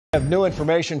We have new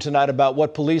information tonight about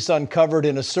what police uncovered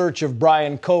in a search of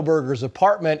Bryan Kohlberger's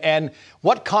apartment and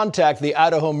what contact the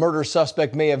Idaho murder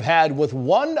suspect may have had with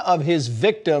one of his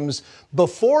victims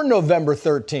before November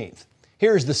 13th.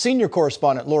 Here's the senior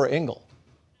correspondent, Laura Engel.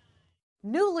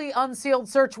 Newly unsealed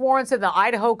search warrants in the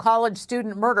Idaho college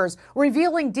student murders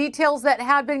revealing details that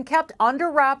had been kept under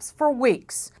wraps for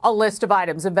weeks. A list of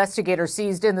items investigators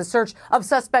seized in the search of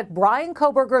suspect Bryan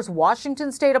Kohlberger's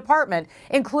Washington state apartment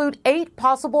include 8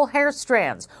 possible hair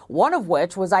strands, one of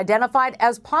which was identified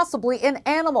as possibly in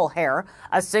animal hair,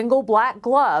 a single black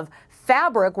glove,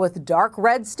 fabric with dark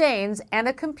red stains, and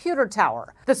a computer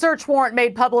tower. The search warrant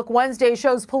made public Wednesday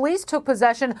shows police took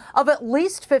possession of at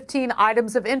least 15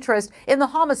 items of interest in the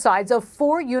homicides of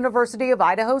 4 University of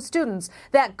Idaho students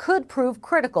that could prove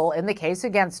critical in the case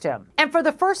against him. And for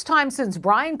the first time since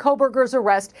Bryan Kohlberger's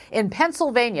arrest in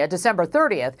Pennsylvania, December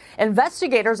 30th,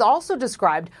 investigators also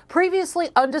described previously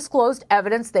undisclosed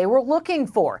evidence they were looking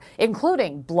for,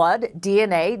 including blood,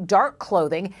 DNA, dark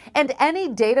clothing, and any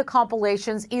data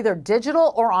compilations either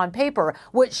digital or on paper,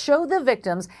 which show the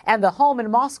victims and the home in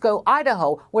Moscow,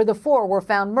 Idaho, where the 4 were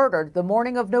found murdered the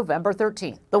morning of November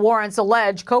 13th. The warrants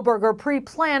allege Kohlberger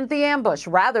pre-planned the ambush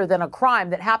rather than a crime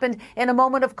that happened in a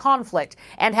moment of conflict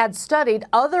and had studied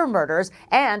other murders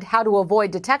and how to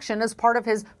avoid detection as part of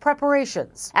his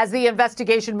preparations. As the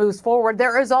investigation moves forward,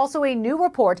 there is also a new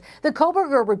report that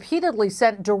Kohlberger repeatedly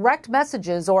sent direct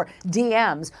messages or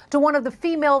DMs to one of the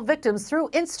female victims through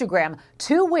Instagram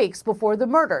 2 weeks before the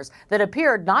murders that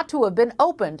appeared not to have been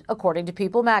opened, according to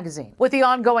People magazine. With the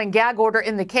ongoing gag order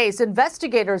in the case,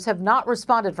 investigators have not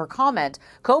responded for comment.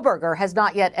 Kohlberger has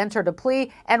not yet entered a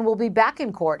plea and will be back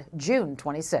in court June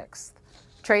 26th.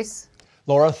 Trace?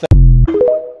 Laura,